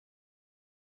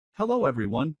Hello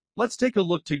everyone, let's take a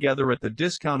look together at the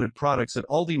discounted products at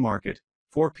Aldi Market.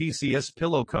 4 PCS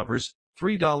pillow covers,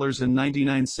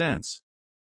 $3.99.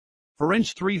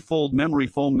 4-inch 3-fold memory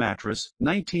foam mattress,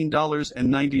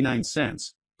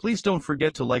 $19.99. Please don't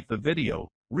forget to like the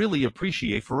video, really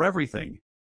appreciate for everything.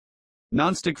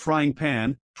 Nonstick frying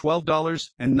pan,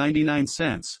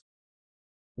 $12.99.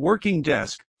 Working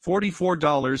desk,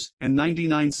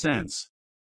 $44.99.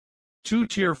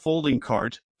 2-tier folding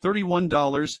cart,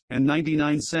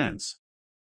 $31.99.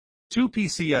 2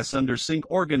 PCS under sink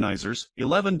organizers,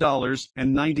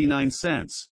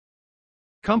 $11.99.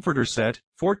 Comforter set,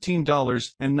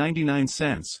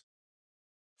 $14.99.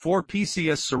 4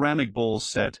 PCS ceramic bowls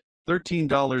set,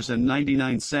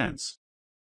 $13.99.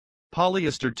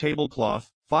 Polyester tablecloth,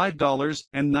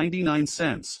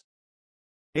 $5.99.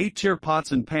 8-tier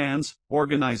pots and pans,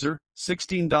 organizer,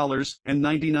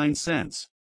 $16.99.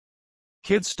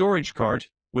 Kids storage cart,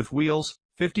 with wheels,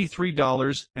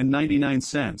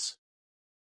 $53.99.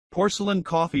 Porcelain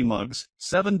coffee mugs,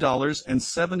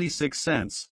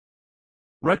 $7.76.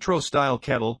 Retro-style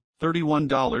kettle,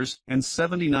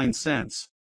 $31.79.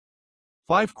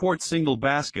 5-quart single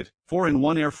basket,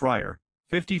 4-in-1 air fryer,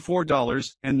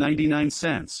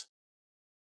 $54.99.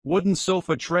 Wooden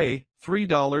sofa tray,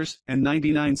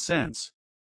 $3.99.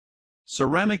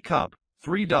 Ceramic cup,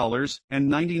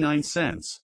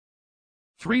 $3.99.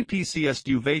 3 PCS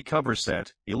duvet cover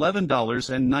set,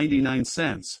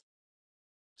 $11.99.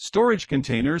 Storage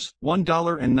containers,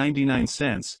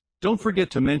 $1.99. Don't forget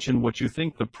to mention what you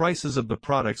think the prices of the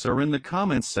products are in the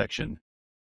comments section.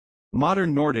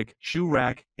 Modern Nordic shoe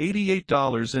rack,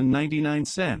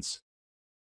 $88.99.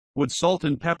 Wood salt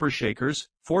and pepper shakers,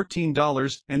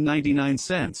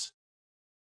 $14.99.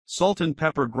 Salt and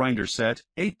pepper grinder set,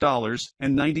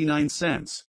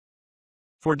 $8.99.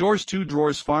 4 doors 2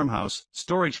 drawers farmhouse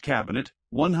storage cabinet,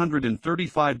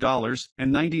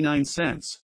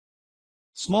 $135.99.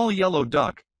 Small yellow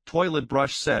duck toilet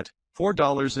brush set,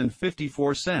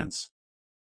 $4.54.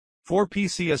 4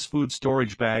 PCS food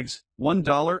storage bags,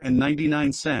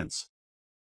 $1.99.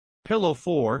 Pillow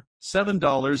 4,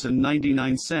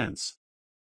 $7.99.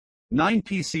 9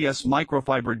 PCS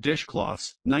microfiber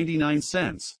dishcloths, 99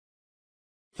 cents.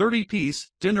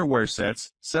 30-piece dinnerware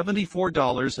sets,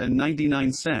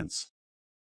 $74.99.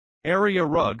 Area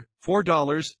rug,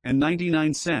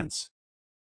 $4.99.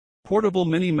 Portable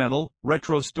mini metal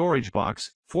retro storage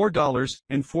box,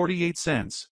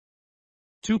 $4.48.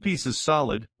 2 pieces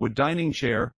solid wood dining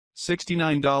chair,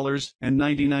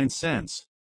 $69.99.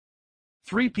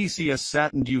 3 PCS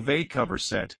satin duvet cover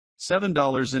set,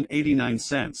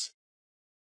 $7.89.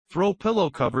 Throw pillow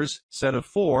covers, set of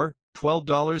 4,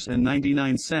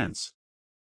 $12.99.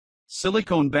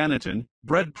 Silicone Banneton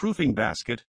bread proofing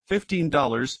basket,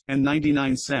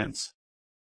 $15.99.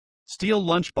 Steel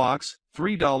lunchbox,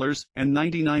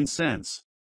 $3.99.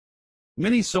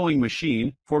 Mini sewing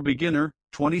machine for beginner,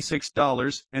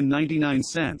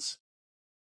 $26.99.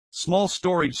 Small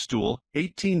storage stool,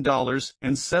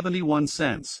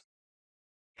 $18.71.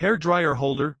 Hair dryer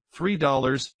holder,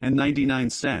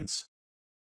 $3.99.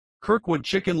 Kirkwood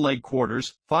chicken leg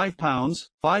quarters, 5 pounds,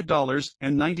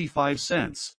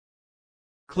 $5.95.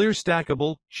 Clear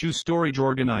stackable shoe storage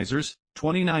organizers,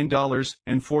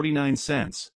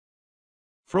 $29.49.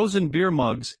 Frozen beer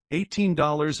mugs,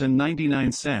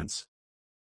 $18.99.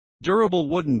 Durable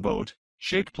wooden boat,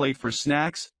 shaped plate for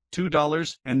snacks,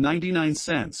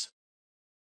 $2.99.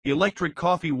 Electric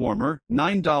coffee warmer,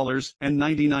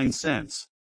 $9.99.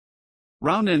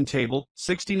 Round end table,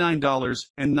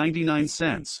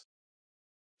 $69.99.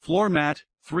 Floor mat,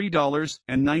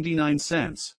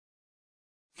 $3.99.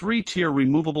 3-tier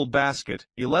removable basket,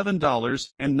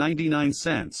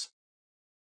 $11.99.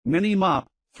 Mini mop,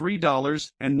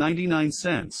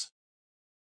 $3.99.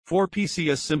 4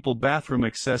 PCS simple bathroom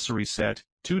accessory set,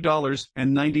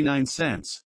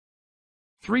 $2.99.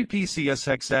 3 PCS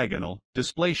hexagonal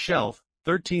display shelf,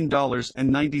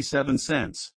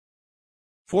 $13.97.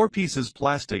 4 pieces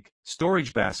plastic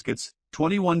storage baskets,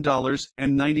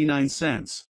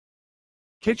 $21.99.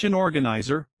 Kitchen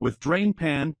organizer with drain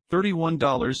pan,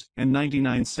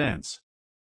 $31.99.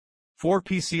 4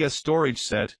 PCS storage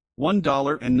set,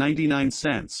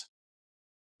 $1.99.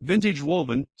 Vintage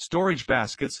woven storage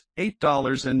baskets,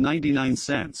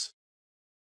 $8.99.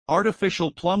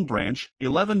 Artificial plum branch,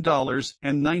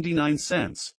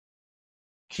 $11.99.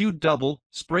 Cute double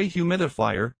spray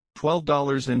humidifier,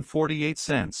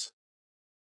 $12.48.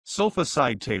 Sofa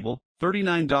side table,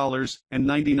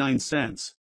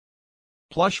 $39.99.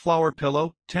 Plush flower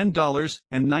pillow,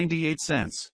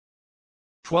 $10.98.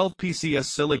 12 PCS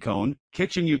silicone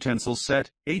kitchen utensil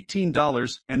set,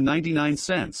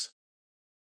 $18.99.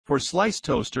 For slice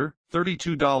toaster,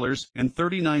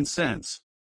 $32.39.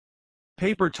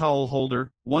 Paper towel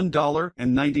holder,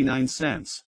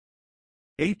 $1.99.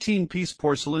 18-piece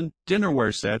porcelain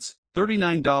dinnerware sets,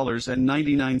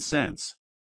 $39.99.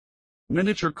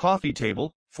 Miniature coffee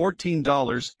table,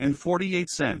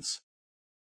 $14.48.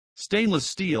 Stainless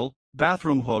steel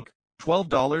bathroom hook,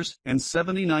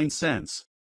 $12.79.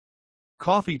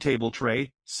 Coffee table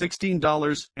tray,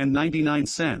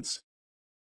 $16.99.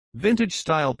 Vintage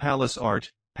style palace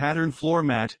art pattern floor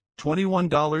mat,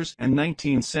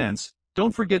 $21.19.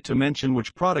 Don't forget to mention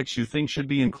which products you think should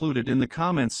be included in the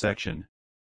comments section.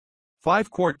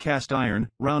 5-quart cast iron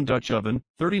round Dutch oven,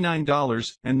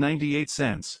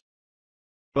 $39.98.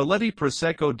 Belletti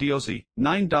Prosecco Diosi,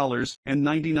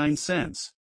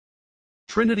 $9.99.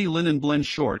 Trinity linen blend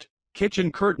short kitchen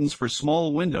curtains for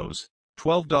small windows,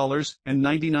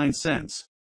 $12.99.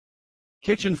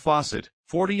 Kitchen faucet,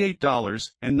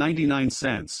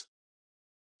 $48.99.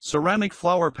 Ceramic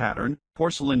flower pattern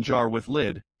porcelain jar with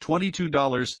lid,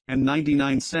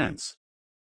 $22.99.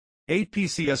 8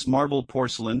 PCS marble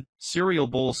porcelain cereal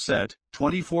bowl set,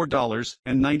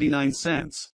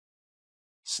 $24.99.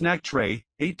 Snack tray,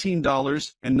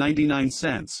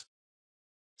 $18.99.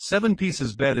 7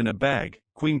 pieces bed in a bag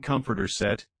queen comforter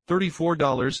set,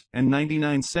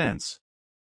 $34.99.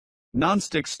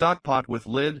 Non-stick stock pot with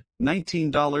lid,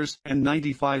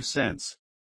 $19.95.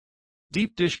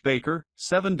 Deep dish baker,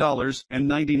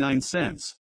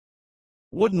 $7.99.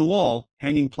 Wooden wall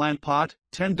hanging plant pot,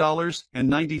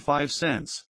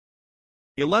 $10.95.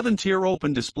 11-tier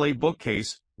open display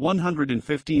bookcase,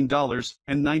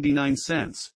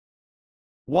 $115.99.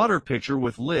 Water pitcher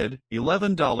with lid,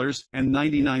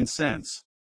 $11.99.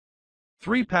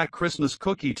 3-pack Christmas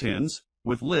cookie tins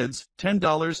with lids,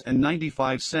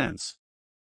 $10.95.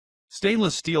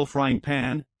 Stainless steel frying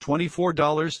pan,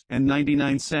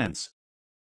 $24.99.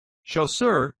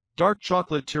 Chaucer dark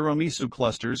chocolate tiramisu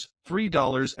clusters,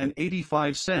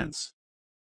 $3.85.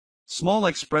 Small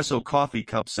espresso coffee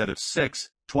cup set of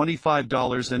 6,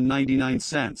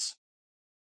 $25.99.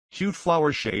 Cute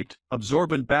flower-shaped,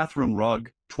 absorbent bathroom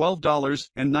rug,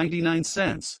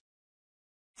 $12.99.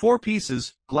 4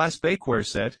 pieces, glass bakeware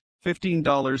set,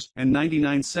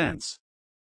 $15.99.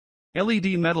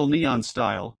 LED metal neon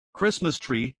style, Christmas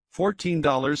tree,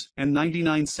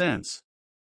 $14.99.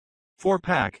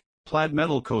 4-pack, plaid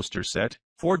metal coaster set,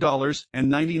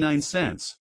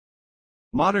 $4.99.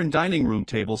 Modern dining room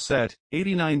table set,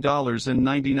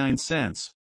 $89.99.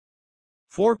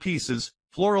 4 pieces,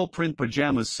 floral print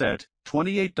pajamas set,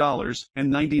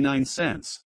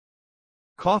 $28.99.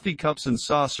 Coffee cups and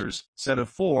saucers, set of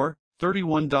 4,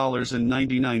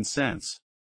 $31.99.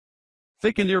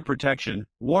 Thickened ear protection,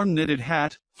 warm knitted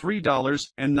hat,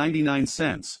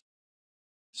 $3.99.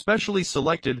 Specially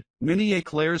selected, mini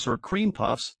eclairs or cream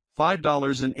puffs,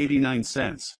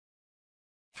 $5.89.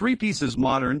 3 pieces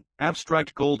modern,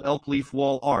 abstract gold elk leaf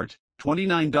wall art,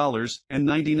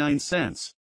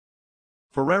 $29.99.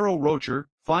 Ferrero Rocher,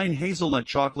 fine hazelnut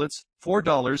chocolates,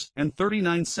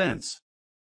 $4.39.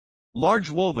 Large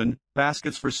woven,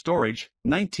 baskets for storage,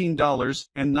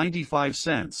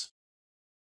 $19.95.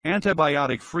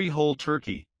 Antibiotic-free whole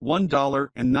turkey,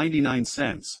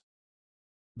 $1.99.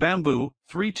 Bamboo,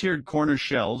 3-tiered corner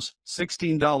shelves,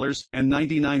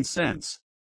 $16.99.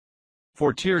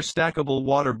 4-tier stackable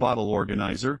water bottle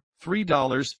organizer,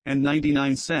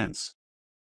 $3.99.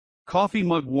 Coffee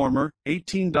mug warmer,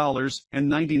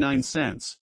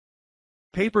 $18.99.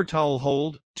 Paper towel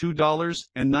hold,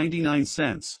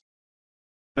 $2.99.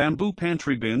 Bamboo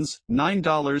pantry bins,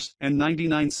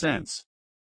 $9.99.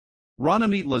 Rana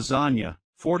meat lasagna,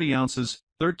 40 ounces,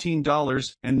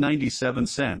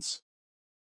 $13.97.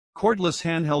 Cordless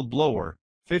handheld blower,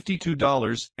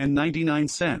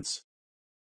 $52.99.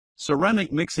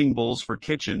 Ceramic mixing bowls for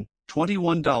kitchen,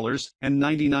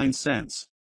 $21.99.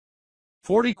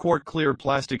 40-quart clear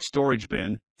plastic storage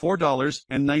bin,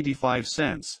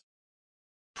 $4.95.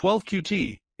 12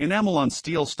 QT, enamel on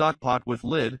steel stock pot with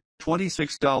lid,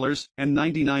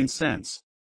 $26.99.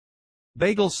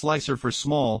 Bagel slicer for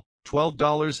small,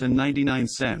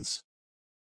 $12.99.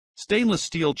 Stainless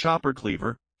steel chopper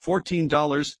cleaver,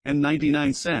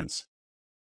 $14.99.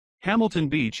 Hamilton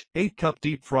Beach 8-cup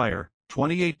deep fryer,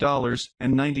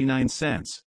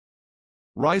 $28.99.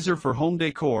 Riser for home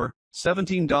decor,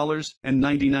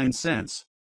 $17.99.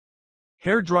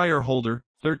 Hair dryer holder,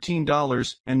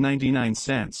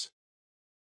 $13.99.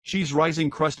 Cheese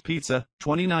rising crust pizza,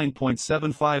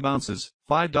 29.75 ounces,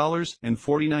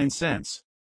 $5.49.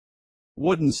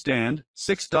 Wooden stand,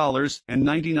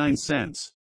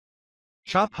 $6.99.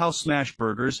 Chop House smash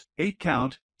burgers, 8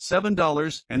 count,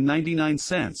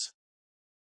 $7.99.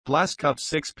 Glass cup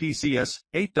 6 PCS,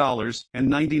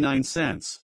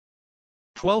 $8.99.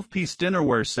 12-piece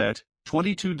dinnerware set,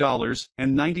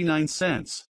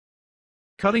 $22.99.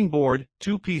 Cutting board,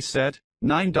 2-piece set,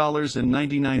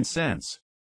 $9.99.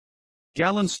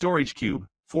 Gallon storage cube,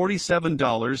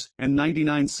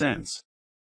 $47.99.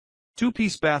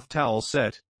 2-piece bath towel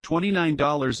set,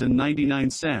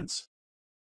 $29.99.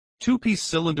 2-piece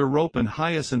cylinder rope and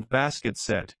hyacinth basket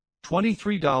set,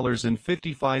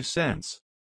 $23.55.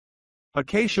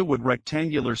 Acacia wood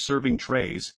rectangular serving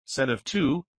trays, set of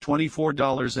 2,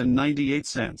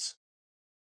 $24.98.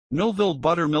 Millville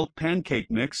buttermilk pancake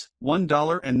mix,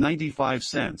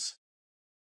 $1.95.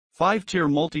 5-tier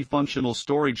multifunctional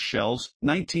storage shelves,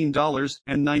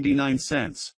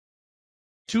 $19.99.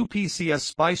 2 PCS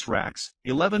spice racks,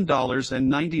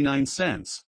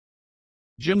 $11.99.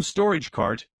 Gym storage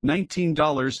cart,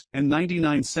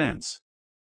 $19.99.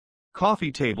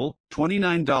 Coffee table,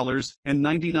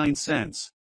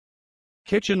 $29.99.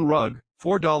 Kitchen rug,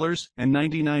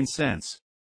 $4.99.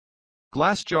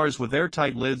 Glass jars with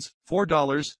airtight lids,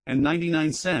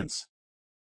 $4.99.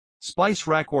 Spice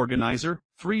rack organizer,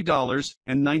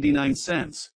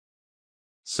 $3.99.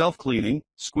 Self-cleaning,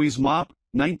 squeeze mop,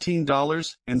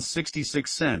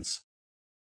 $19.66.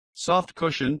 Soft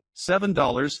cushion,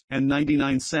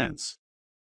 $7.99.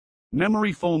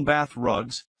 Memory foam bath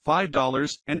rugs,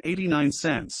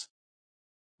 $5.89.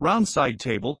 Round side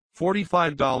table,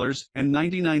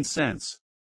 $45.99.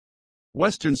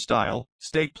 Western style,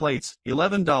 steak plates,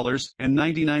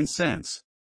 $11.99.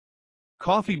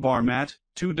 Coffee bar mat,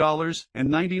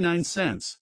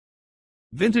 $2.99.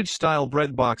 Vintage style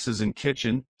bread boxes and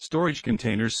kitchen, storage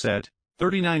containers set,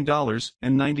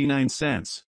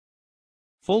 $39.99.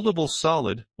 Foldable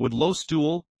solid, wood low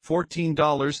stool,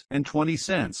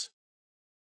 $14.20.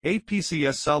 8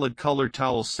 PCS solid color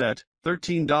towel set,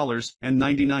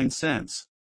 $13.99.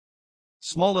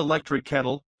 Small electric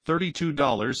kettle,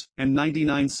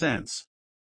 $32.99.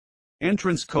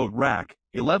 Entrance coat rack,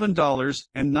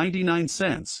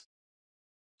 $11.99.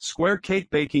 Square cake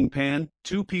baking pan,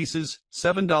 2 pieces,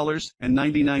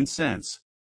 $7.99.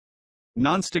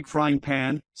 Nonstick frying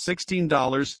pan,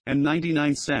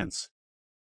 $16.99.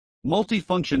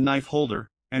 Multifunction knife holder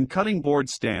and cutting board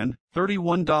stand,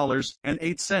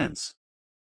 $31.08.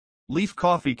 Leaf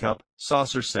coffee cup,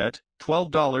 saucer set,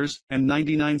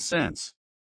 $12.99.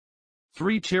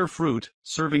 3-tier fruit,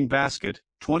 serving basket,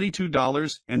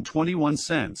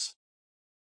 $22.21.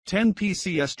 10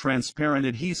 PCS transparent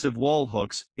adhesive wall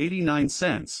hooks, 89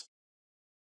 cents.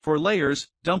 For layers,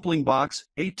 dumpling box,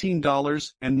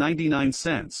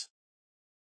 $18.99.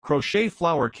 Crochet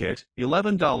flower kit,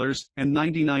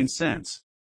 $11.99.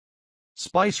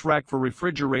 Spice rack for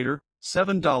refrigerator,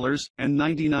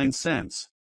 $7.99.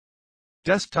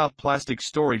 Desktop plastic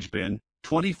storage bin,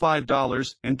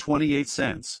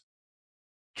 $25.28.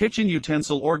 Kitchen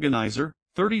utensil organizer,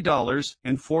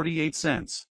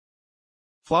 $30.48.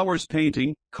 Flowers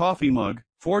painting, coffee mug,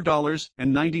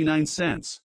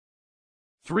 $4.99.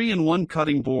 3-in-1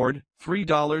 cutting board,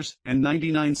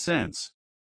 $3.99.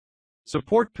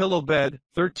 Support pillow bed,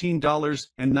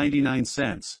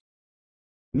 $13.99.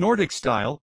 Nordic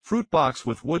style, fruit box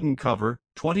with wooden cover,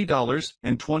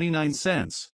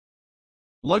 $20.29.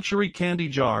 Luxury candy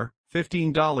jar,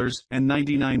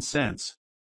 $15.99.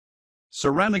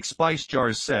 Ceramic spice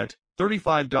jars set,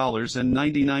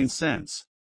 $35.99.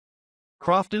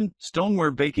 Crofton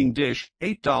stoneware baking dish,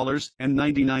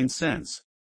 $8.99.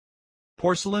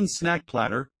 Porcelain snack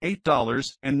platter,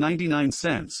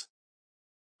 $8.99.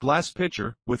 Glass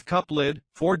pitcher with cup lid,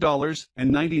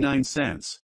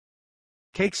 $4.99.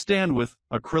 Cake stand with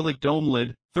acrylic dome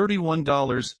lid,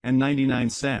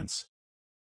 $31.99.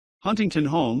 Huntington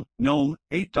Home gnome,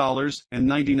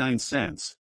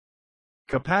 $8.99.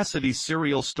 Capacity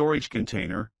cereal storage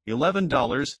container,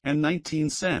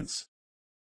 $11.19.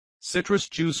 Citrus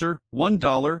juicer,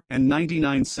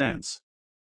 $1.99.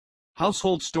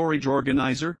 Household storage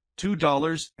organizer,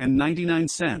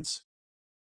 $2.99.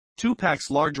 2 packs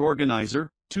large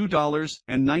organizer,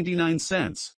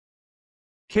 $2.99.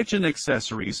 Kitchen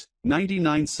accessories,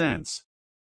 99 cents.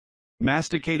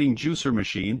 Masticating juicer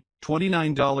machine,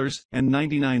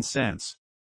 $29.99.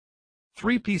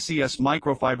 3 PCS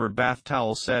microfiber bath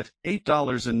towel set,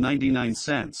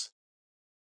 $8.99.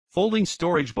 Folding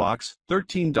storage box,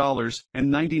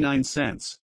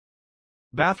 $13.99.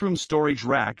 Bathroom storage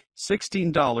rack,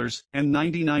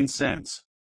 $16.99.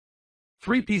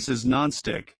 3 pieces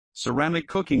non-stick ceramic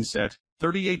cooking set,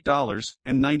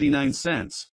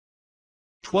 $38.99.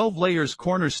 12 layers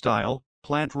corner style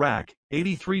plant rack,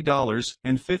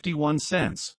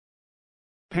 $83.51.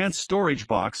 Pants storage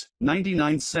box,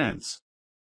 99 cents.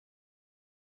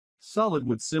 Solid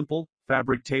wood simple,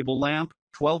 fabric table lamp,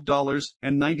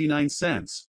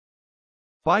 $12.99.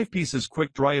 5 pieces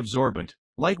quick dry absorbent,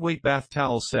 lightweight bath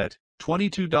towel set,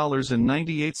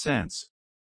 $22.98.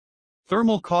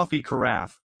 Thermal coffee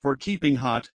carafe, for keeping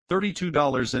hot,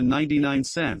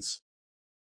 $32.99.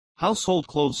 Household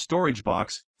clothes storage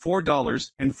box,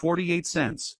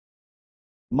 $4.48.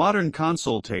 Modern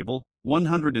console table,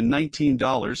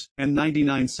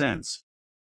 $119.99.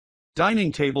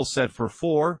 Dining table set for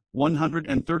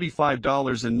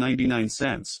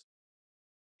 $135.99.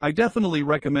 I definitely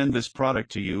recommend this product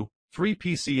to you.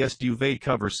 3-piece duvet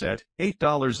cover set,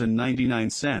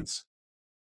 $8.99.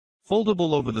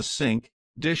 Foldable over the sink,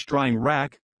 dish drying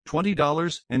rack,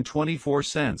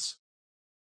 $20.24.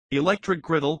 Electric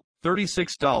griddle,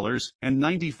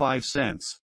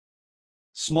 $36.95.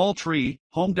 Small tree,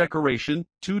 home decoration,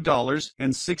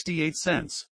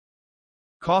 $2.68.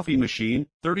 Coffee machine,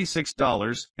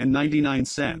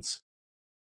 $36.99.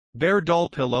 Bear doll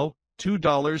pillow,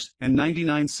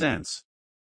 $2.99.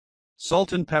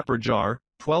 Salt and pepper jar,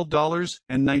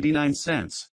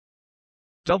 $12.99.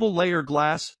 Double layer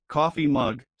glass, coffee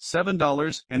mug,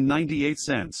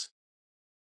 $7.98.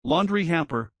 Laundry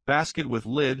hamper, basket with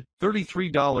lid,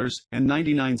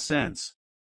 $33.99.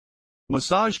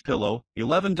 Massage pillow,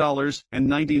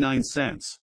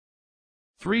 $11.99.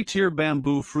 3-tier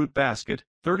bamboo fruit basket,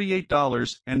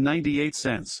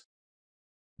 $38.98.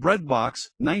 Bread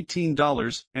box,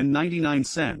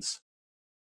 $19.99.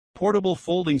 Portable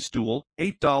folding stool,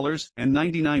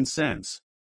 $8.99.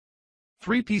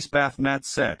 3-piece bath mat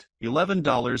set,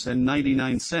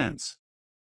 $11.99.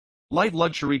 Light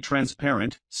luxury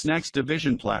transparent, snacks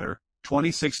division platter,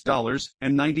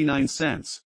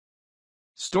 $26.99.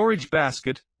 Storage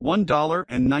basket,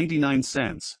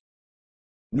 $1.99.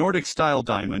 Nordic style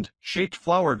diamond, shaped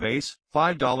flower vase,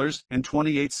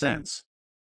 $5.28.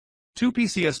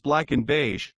 2-piece black and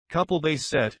beige, couple vase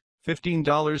set,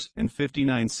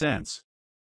 $15.59.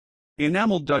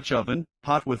 Enameled Dutch oven,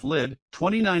 pot with lid,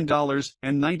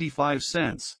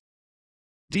 $29.95.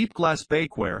 Deep glass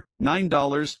bakeware,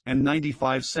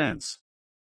 $9.95.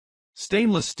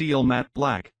 Stainless steel matte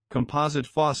black, composite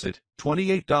faucet,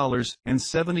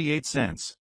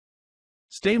 $28.78.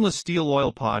 Stainless steel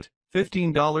oil pot,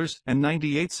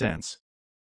 $15.98.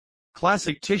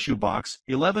 Classic tissue box,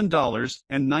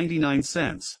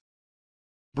 $11.99.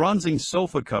 Bronzing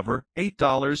sofa cover,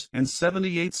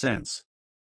 $8.78.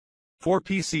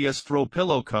 4-piece throw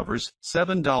pillow covers,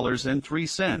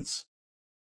 $7.03.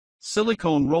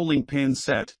 Silicone rolling pin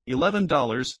set,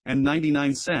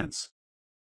 $11.99.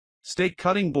 Steak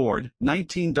cutting board,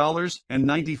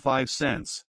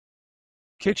 $19.95.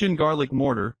 Kitchen garlic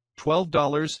mortar,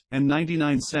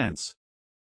 $12.99.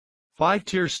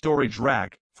 5-tier storage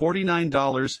rack,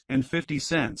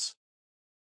 $49.50.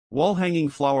 Wall hanging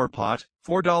flower pot,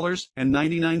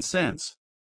 $4.99.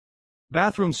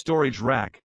 Bathroom storage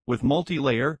rack, with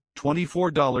multi-layer,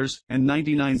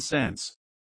 $24.99.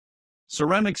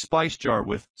 Ceramic spice jar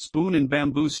with spoon and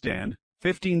bamboo stand,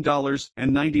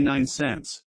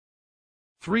 $15.99.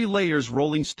 3 layers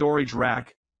rolling storage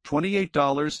rack,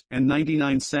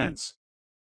 $28.99.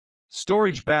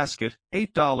 Storage basket,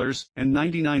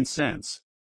 $8.99.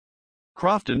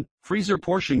 Crofton, freezer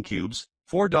portion cubes,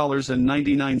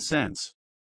 $4.99.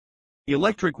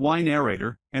 Electric wine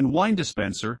aerator and wine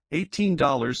dispenser,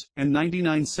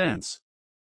 $18.99.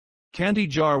 Candy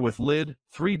jar with lid,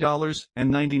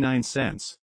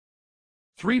 $3.99.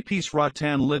 3-piece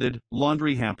rattan lidded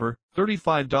laundry hamper,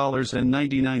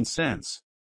 $35.99.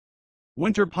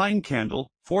 Winter pine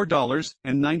candle,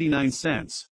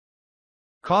 $4.99.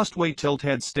 Costway tilt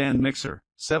head stand mixer,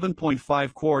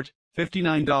 7.5 quart,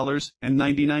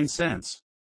 $59.99.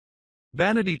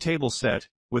 Vanity table set,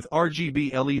 with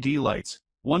RGB LED lights,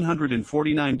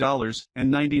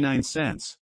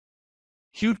 $149.99.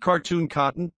 Hued cartoon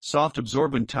cotton, soft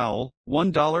absorbent towel,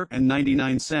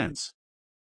 $1.99.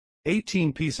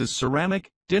 18 pieces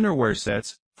ceramic, dinnerware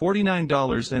sets,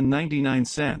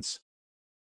 $49.99.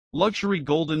 Luxury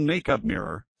golden makeup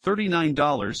mirror,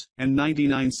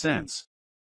 $39.99.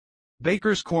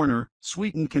 Baker's Corner,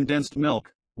 sweetened condensed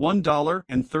milk,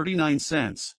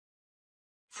 $1.39.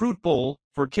 Fruit bowl,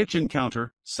 for kitchen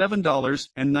counter,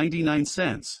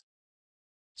 $7.99.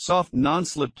 Soft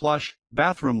non-slip plush,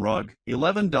 bathroom rug,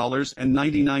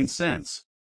 $11.99.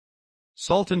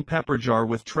 Salt and pepper jar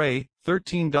with tray,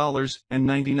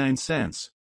 $13.99.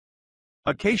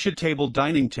 Acacia table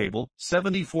dining table,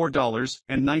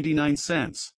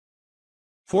 $74.99.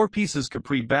 4 pieces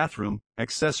Capri bathroom,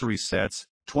 accessory sets,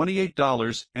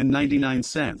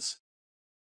 $28.99.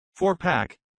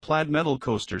 4-pack, plaid metal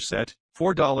coaster set,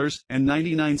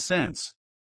 $4.99.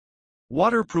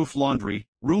 Waterproof laundry,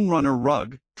 room runner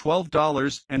rug,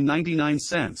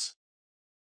 $12.99.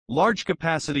 Large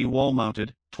capacity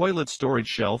wall-mounted, toilet storage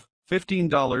shelf,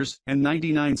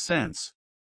 $15.99.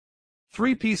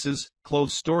 3 pieces,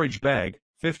 clothes storage bag,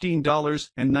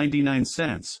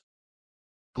 $15.99.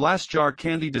 Glass jar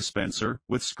candy dispenser,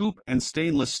 with scoop and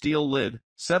stainless steel lid,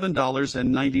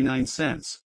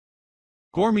 $7.99.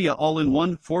 Gourmet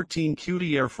all-in-one 14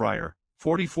 cutie air fryer,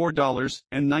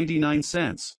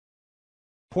 $44.99.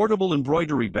 Portable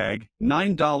embroidery bag,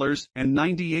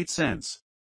 $9.98.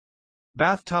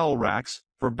 Bath towel racks,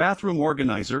 for bathroom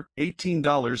organizer,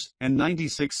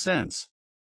 $18.96.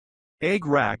 Egg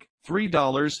rack,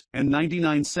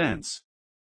 $3.99.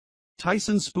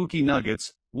 Tyson Spooky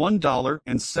Nuggets,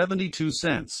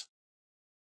 $1.72.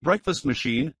 Breakfast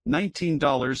machine,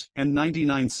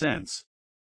 $19.99.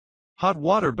 Hot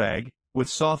water bag, with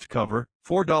soft cover,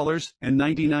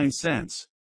 $4.99.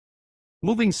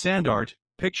 Moving sand art,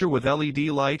 picture with LED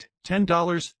light,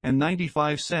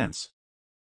 $10.95.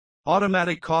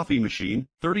 Automatic coffee machine,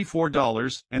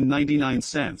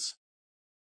 $34.99.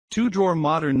 2-drawer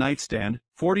modern nightstand,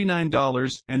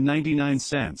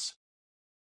 $49.99.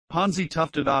 Ponzi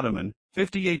tufted ottoman,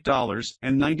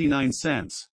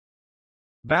 $58.99.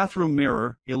 Bathroom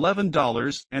mirror,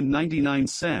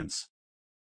 $11.99.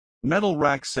 Metal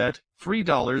rack set,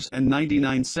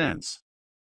 $3.99.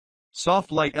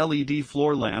 Soft light LED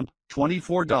floor lamp,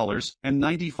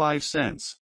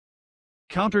 $24.95.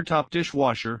 Countertop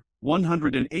dishwasher,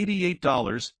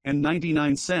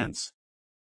 $188.99.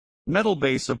 Metal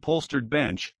base upholstered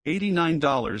bench,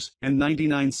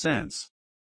 $89.99.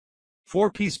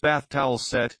 4-piece bath towel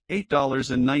set,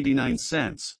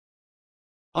 $8.99.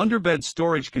 Underbed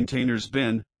storage containers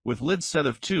bin, with lid set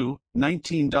of 2,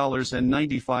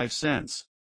 $19.95.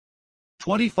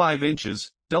 25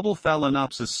 inches, double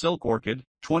Phalaenopsis silk orchid,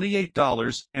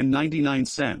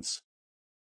 $28.99.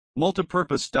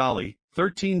 Multipurpose dolly,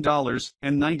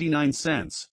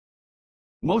 $13.99.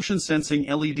 Motion sensing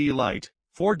LED light,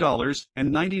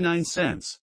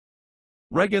 $4.99.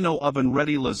 Regano oven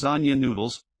ready lasagna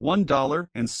noodles,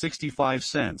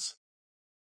 $1.65.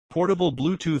 Portable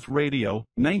Bluetooth radio,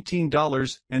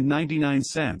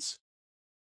 $19.99.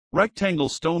 Rectangle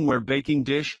stoneware baking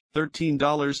dish,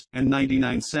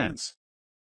 $13.99.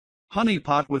 Honey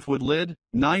pot with wood lid,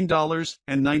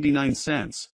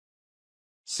 $9.99.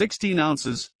 16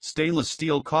 ounces, stainless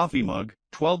steel coffee mug,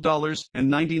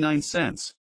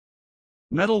 $12.99.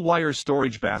 Metal wire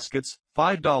storage baskets,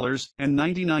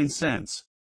 $5.99.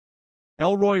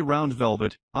 Elroy round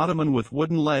velvet, ottoman with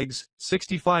wooden legs,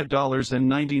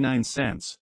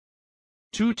 $65.99.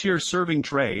 2-tier serving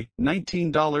tray,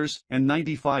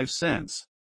 $19.95.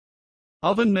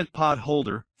 Oven mitt pot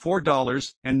holder,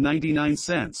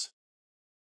 $4.99.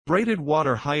 Braided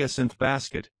water hyacinth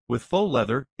basket, with faux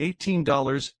leather,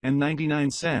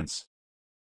 $18.99.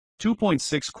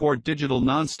 2.6-quart digital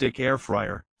nonstick air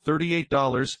fryer,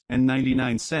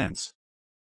 $38.99.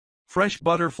 Fresh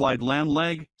butterflied lamb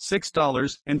leg,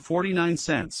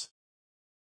 $6.49.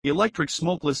 Electric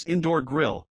smokeless indoor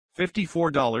grill,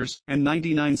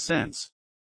 $54.99.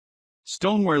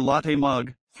 Stoneware latte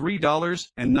mug,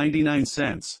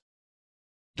 $3.99.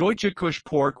 Deutsche Kusch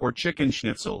pork or chicken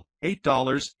schnitzel,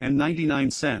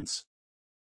 $8.99.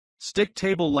 Stick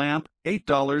table lamp,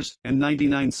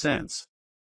 $8.99.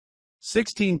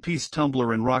 16-piece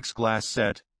tumbler and rocks glass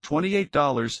set,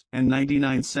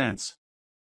 $28.99.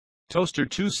 Toaster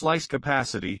 2-slice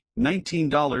capacity,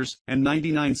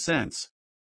 $19.99.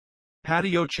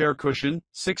 Patio chair cushion,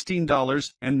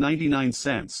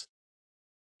 $16.99.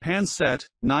 Pan set,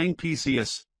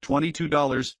 9-piece,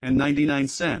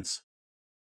 $22.99.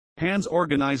 Pans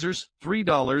organizers,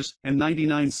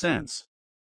 $3.99.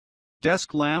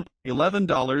 Desk lamp,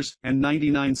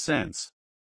 $11.99.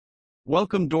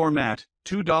 Welcome doormat,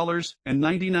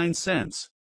 $2.99.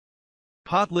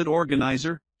 Pot lid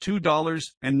organizer,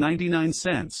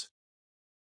 $2.99.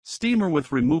 Steamer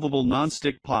with removable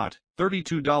nonstick pot,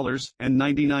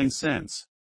 $32.99.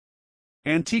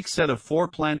 Antique set of 4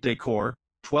 plant decor,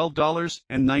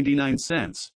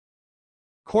 $12.99.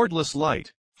 Cordless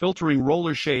light, filtering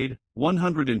roller shade,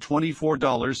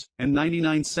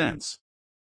 $124.99.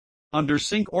 Under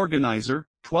sink organizer,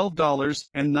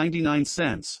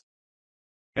 $12.99.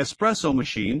 Espresso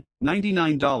machine,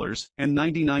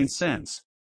 $99.99.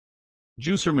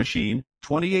 Juicer machine,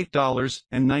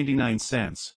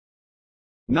 $28.99.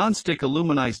 Non-stick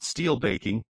aluminized steel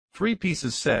baking, 3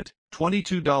 pieces set,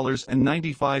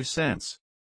 $22.95.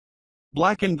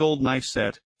 Black and gold knife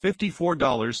set,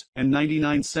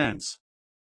 $54.99.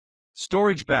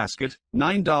 Storage basket,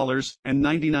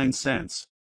 $9.99.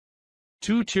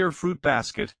 2-tier fruit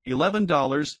basket,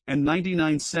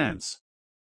 $11.99.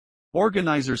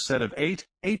 Organizer set of 8,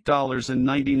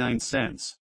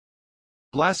 $8.99.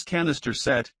 Glass canister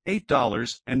set,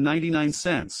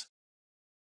 $8.99.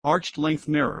 Arched length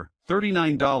mirror,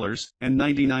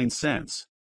 $39.99.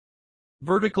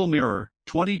 Vertical mirror,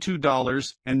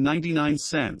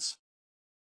 $22.99.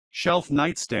 Shelf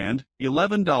nightstand,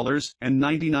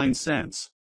 $11.99.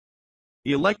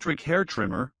 Electric hair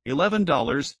trimmer,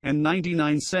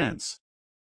 $11.99.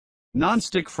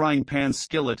 Non-stick frying pan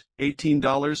skillet,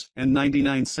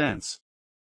 $18.99.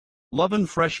 Lovin'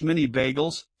 Fresh mini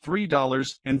bagels,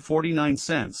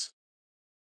 $3.49.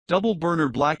 Double burner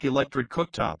black electric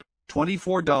cooktop,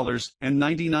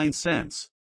 $24.99.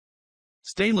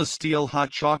 Stainless steel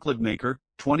hot chocolate maker,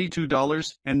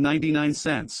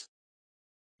 $22.99.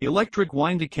 Electric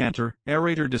wine decanter,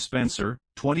 aerator dispenser,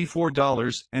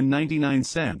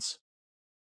 $24.99.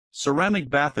 Ceramic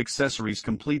bath accessories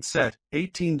complete set,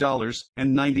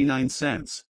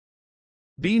 $18.99.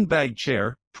 Beanbag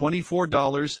chair,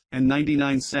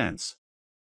 $24.99.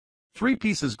 3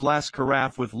 pieces glass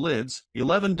carafe with lids,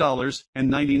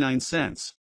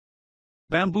 $11.99.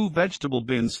 Bamboo vegetable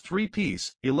bins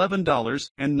 3-piece,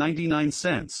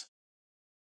 $11.99.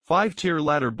 5-tier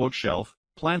ladder bookshelf,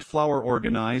 plant flower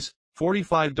organize,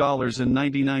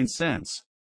 $45.99.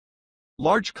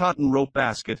 Large cotton rope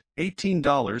basket,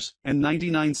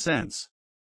 $18.99.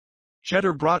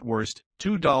 Cheddar bratwurst,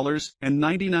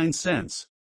 $2.99.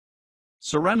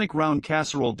 Ceramic round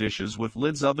casserole dishes with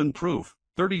lids oven proof,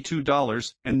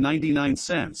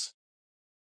 $32.99.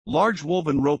 Large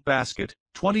woven rope basket,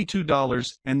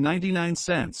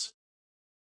 $22.99.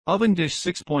 Oven dish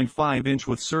 6.5-inch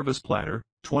with service platter,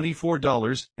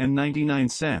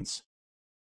 $24.99.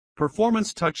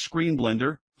 Performance touch screen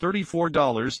blender,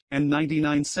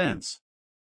 $34.99.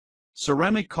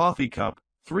 Ceramic coffee cup,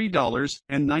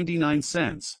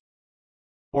 $3.99.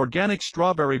 Organic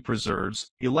strawberry preserves,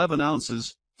 11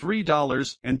 ounces,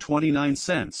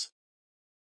 $3.29.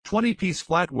 20-piece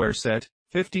flatware set,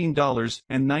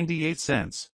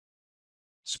 $15.98.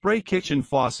 Spray kitchen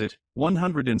faucet,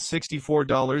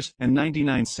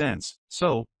 $164.99.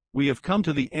 So, we have come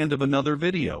to the end of another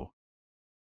video.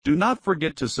 Do not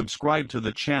forget to subscribe to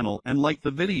the channel and like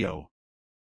the video.